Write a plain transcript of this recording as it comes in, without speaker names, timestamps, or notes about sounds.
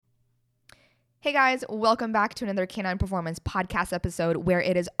Hey guys, welcome back to another Canine Performance podcast episode where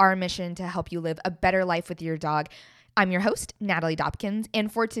it is our mission to help you live a better life with your dog. I'm your host, Natalie Dobkins,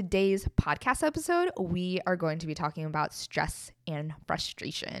 and for today's podcast episode, we are going to be talking about stress and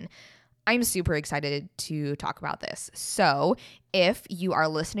frustration. I'm super excited to talk about this. So if you are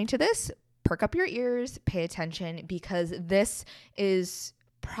listening to this, perk up your ears, pay attention, because this is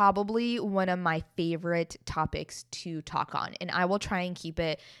probably one of my favorite topics to talk on. And I will try and keep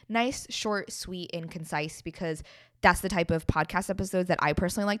it nice, short, sweet, and concise because that's the type of podcast episodes that I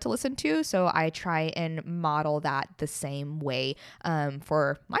personally like to listen to. So I try and model that the same way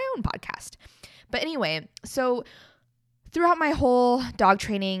for my own podcast. But anyway, so throughout my whole dog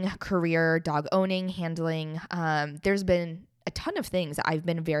training career, dog owning, handling, there's been a ton of things that I've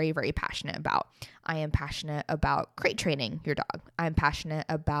been very, very passionate about. I am passionate about crate training your dog. I'm passionate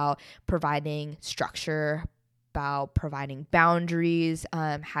about providing structure, about providing boundaries,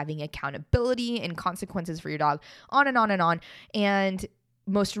 having accountability and consequences for your dog, on and on and on. And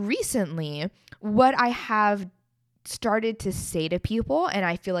most recently, what I have started to say to people, and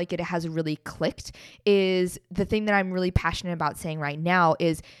I feel like it has really clicked, is the thing that I'm really passionate about saying right now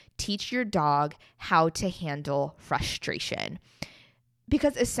is teach your dog how to handle frustration.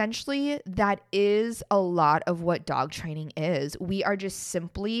 Because essentially that is a lot of what dog training is. We are just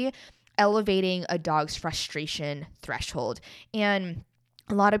simply elevating a dog's frustration threshold. And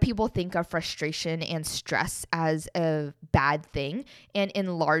a lot of people think of frustration and stress as a bad thing. And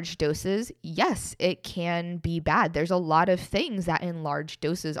in large doses, yes, it can be bad. There's a lot of things that in large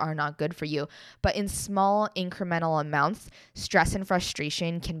doses are not good for you. But in small incremental amounts, stress and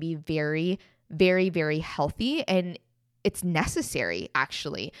frustration can be very, very, very healthy, and it's necessary,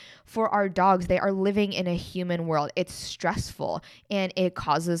 actually. For our dogs, they are living in a human world. It's stressful, and it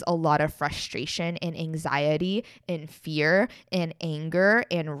causes a lot of frustration and anxiety and fear and anger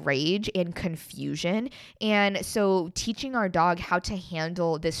and rage and confusion. And so teaching our dog how to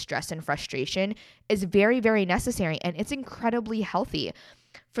handle this stress and frustration is very, very necessary, and it's incredibly healthy.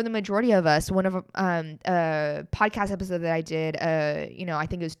 For the majority of us, one of a podcast episode that I did, I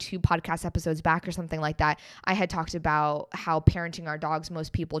think it was 2 podcast episodes back or something like that, I had talked about how parenting our dogs,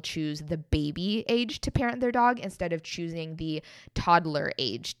 most people choose the baby age to parent their dog instead of choosing the toddler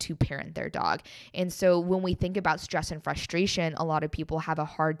age to parent their dog. And so when we think about stress and frustration, a lot of people have a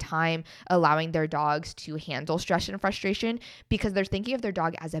hard time allowing their dogs to handle stress and frustration because they're thinking of their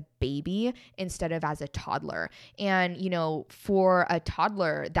dog as a baby instead of as a toddler. And, for a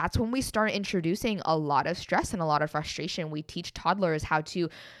toddler, that's when we start introducing a lot of stress and a lot of frustration. We teach toddlers how to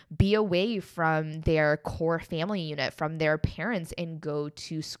be away from their core family unit, from their parents, and go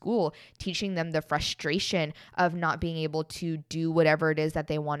to school, teaching them the frustration of not being able to do whatever it is that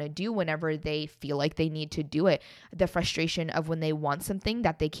they want to do whenever they feel like they need to do it. The frustration of when they want something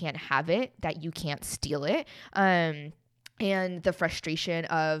that they can't have it, that you can't steal it. And the frustration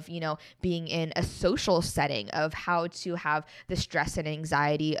of, being in a social setting, of how to have the stress and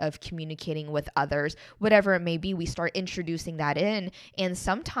anxiety of communicating with others, whatever it may be, we start introducing that in. And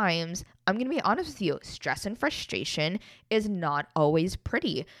sometimes, I'm going to be honest with you, stress and frustration is not always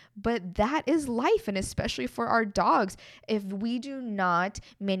pretty, but that is life. And especially for our dogs, if we do not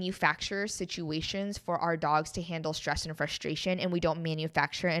manufacture situations for our dogs to handle stress and frustration, and we don't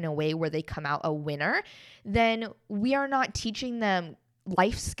manufacture in a way where they come out a winner, then we are not teaching them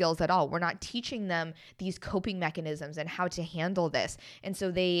life skills at all. We're not teaching them these coping mechanisms and how to handle this. And so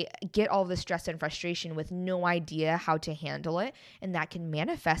they get all the stress and frustration with no idea how to handle it. And that can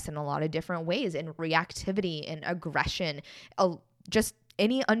manifest in a lot of different ways, in reactivity and aggression, just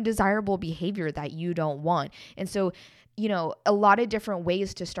any undesirable behavior that you don't want. And so, a lot of different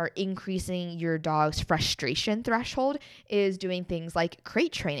ways to start increasing your dog's frustration threshold is doing things like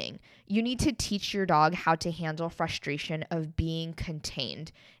crate training. You need to teach your dog how to handle frustration of being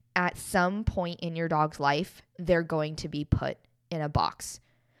contained. At some point in your dog's life, they're going to be put in a box.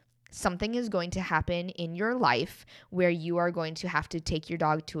 Something is going to happen in your life where you are going to have to take your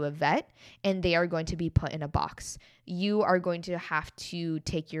dog to a vet and they are going to be put in a box. You are going to have to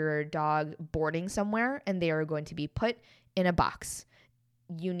take your dog boarding somewhere and they are going to be put in a box.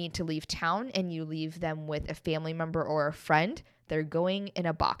 You need to leave town and you leave them with a family member or a friend. They're going in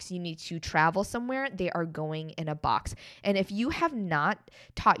a box. You need to travel somewhere. They are going in a box. And if you have not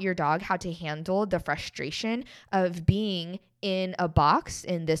taught your dog how to handle the frustration of being in a box,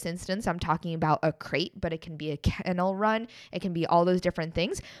 in this instance, I'm talking about a crate, but it can be a kennel run. It can be all those different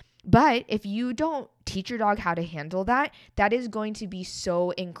things. But if you don't teach your dog how to handle that. That is going to be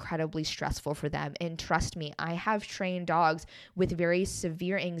so incredibly stressful for them. And trust me, I have trained dogs with very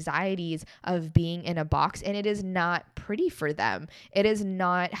severe anxieties of being in a box, and it is not pretty for them. It is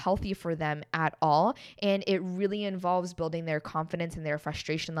not healthy for them at all. And it really involves building their confidence and their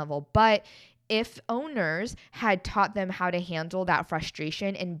frustration level. But if owners had taught them how to handle that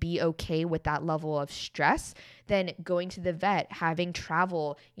frustration and be okay with that level of stress, then going to the vet, having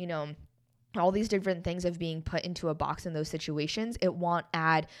travel, all these different things of being put into a box in those situations, it won't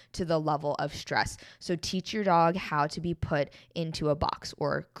add to the level of stress. So teach your dog how to be put into a box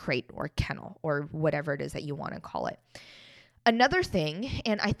or crate or kennel or whatever it is that you want to call it. Another thing,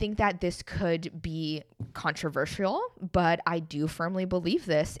 and I think that this could be controversial, but I do firmly believe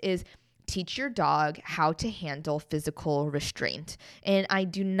this, is teach your dog how to handle physical restraint. And I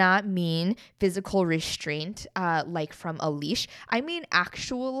do not mean physical restraint like from a leash. I mean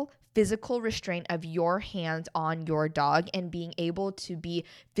actual physical restraint of your hands on your dog and being able to be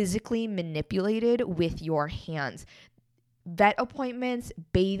physically manipulated with your hands. Vet appointments,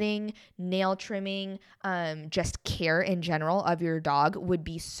 bathing, nail trimming, just care in general of your dog would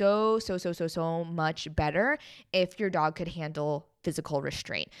be so much better if your dog could handle physical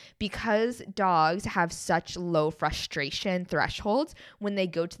restraint. Because dogs have such low frustration thresholds, when they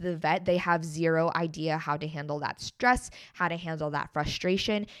go to the vet, they have zero idea how to handle that stress, how to handle that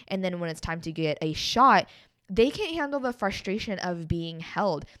frustration. And then when it's time to get a shot, they can't handle the frustration of being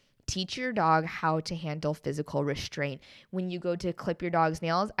held. Teach your dog how to handle physical restraint. When you go to clip your dog's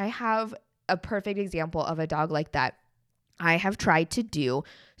nails, I have a perfect example of a dog like that. I have tried to do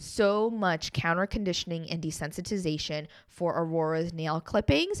so much counter conditioning and desensitization for Aurora's nail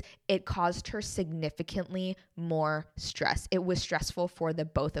clippings. It caused her significantly more stress. It was stressful for the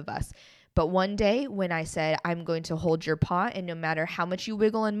both of us. But one day when I said, I'm going to hold your paw, and no matter how much you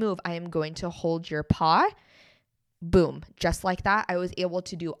wiggle and move, I am going to hold your paw. Boom, just like that, I was able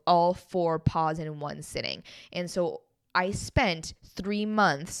to do all 4 paws in one sitting. And so I spent 3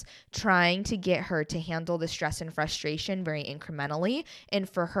 months trying to get her to handle the stress and frustration very incrementally. And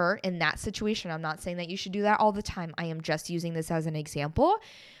for her in that situation, I'm not saying that you should do that all the time. I am just using this as an example.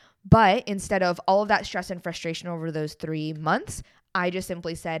 But instead of all of that stress and frustration over those 3 months, I just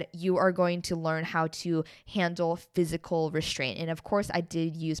simply said, you are going to learn how to handle physical restraint. And of course, I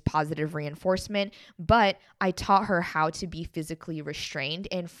did use positive reinforcement, but I taught her how to be physically restrained.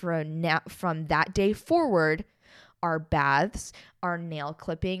 And from that day forward, our baths, our nail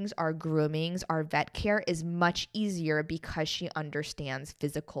clippings, our groomings, our vet care is much easier because she understands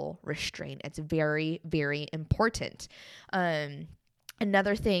physical restraint. It's very, very important.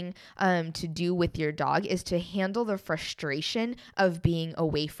 Another thing to do with your dog is to handle the frustration of being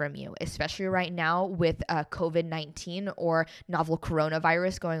away from you, especially right now with COVID-19 or novel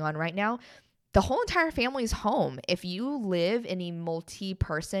coronavirus going on right now. The whole entire family's home. If you live in a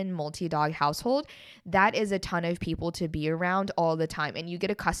multi-person, multi-dog household, that is a ton of people to be around all the time. And you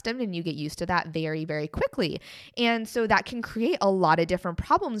get accustomed and you get used to that very, very quickly. And so that can create a lot of different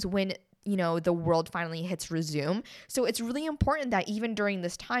problems when the world finally hits resume. So it's really important that even during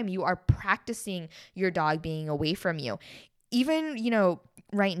this time, you are practicing your dog being away from you. Even,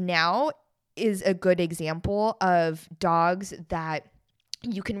 right now is a good example of dogs that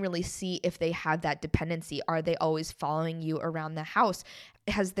you can really see if they have that dependency. Are they always following you around the house?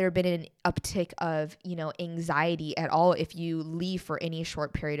 Has there been an uptick of, anxiety at all if you leave for any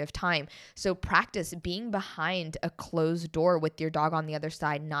short period of time? So practice being behind a closed door with your dog on the other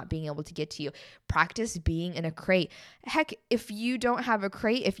side, not being able to get to you. Practice being in a crate. Heck, if you don't have a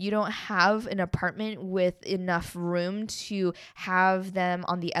crate, if you don't have an apartment with enough room to have them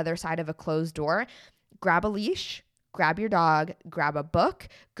on the other side of a closed door, grab a leash, grab your dog, grab a book,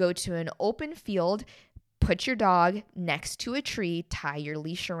 go to an open field, put your dog next to a tree, tie your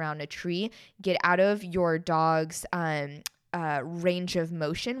leash around a tree, get out of your dog's range of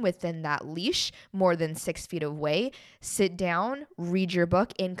motion within that leash, more than 6 feet away, sit down, read your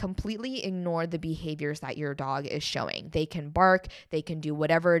book, and completely ignore the behaviors that your dog is showing. They can bark, they can do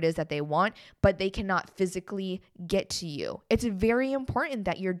whatever it is that they want, but they cannot physically get to you. It's very important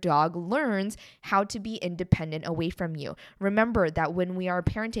that your dog learns how to be independent away from you. Remember that when we are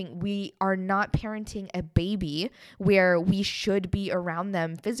parenting, we are not parenting a baby where we should be around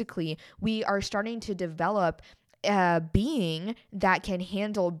them physically. We are starting to develop being that can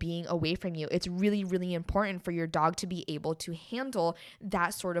handle being away from you. It's really, really important for your dog to be able to handle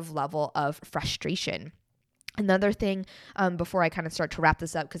that sort of level of frustration. Another thing, before I kind of start to wrap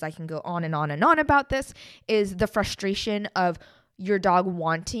this up, because I can go on and on and on about this, is the frustration of your dog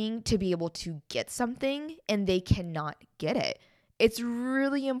wanting to be able to get something and they cannot get it. it's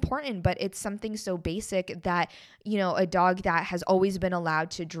really important, but it's something so basic that, a dog that has always been allowed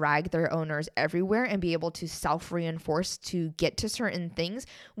to drag their owners everywhere and be able to self-reinforce to get to certain things,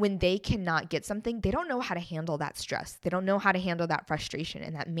 when they cannot get something, they don't know how to handle that stress. They don't know how to handle that frustration,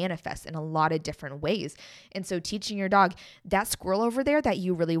 and that manifests in a lot of different ways. And so teaching your dog, that squirrel over there that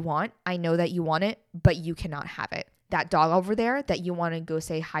you really want, I know that you want it, but you cannot have it. That dog over there that you want to go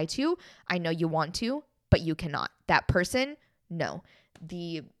say hi to, I know you want to, but you cannot. That person, no.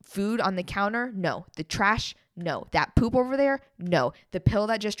 The food on the counter, no. The trash, no. That poop over there, no. The pill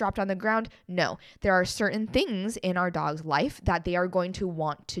that just dropped on the ground, no. There are certain things in our dog's life that they are going to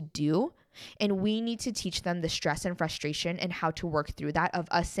want to do, and we need to teach them the stress and frustration and how to work through that, of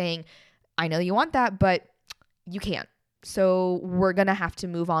us saying, I know you want that, but you can't. So we're going to have to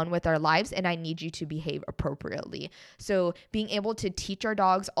move on with our lives, and I need you to behave appropriately. So being able to teach our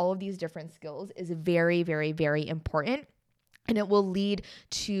dogs all of these different skills is very, very, very important. And it will lead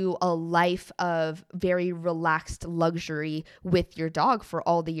to a life of very relaxed luxury with your dog for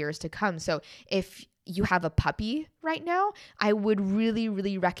all the years to come. So if you have a puppy right now, I would really,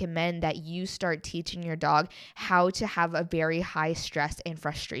 really recommend that you start teaching your dog how to have a very high stress and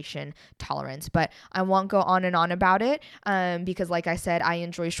frustration tolerance. But I won't go on and on about it because, like I said, I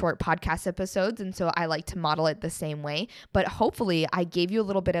enjoy short podcast episodes, and so I like to model it the same way. But hopefully I gave you a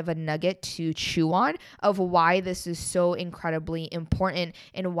little bit of a nugget to chew on of why this is so incredibly important,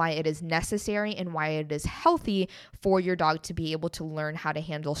 and why it is necessary, and why it is healthy for your dog to be able to learn how to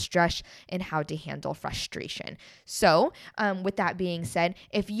handle stress and how to handle frustration. So with that being said,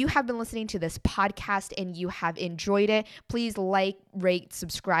 if you have been listening to this podcast and you have enjoyed it, please like, rate,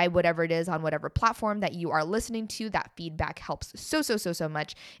 subscribe, whatever it is on whatever platform that you are listening to. That feedback helps so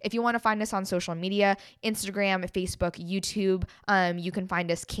much. If you want to find us on social media, Instagram, Facebook, YouTube, you can find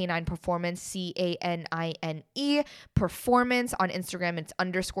us Canine Performance, CANINE Performance. On Instagram, it's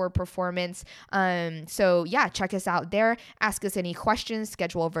 _performance. So yeah, check us out there. Ask us any questions,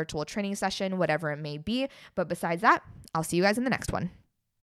 schedule a virtual training session, whatever it may be. But besides that, I'll see you guys in the next one.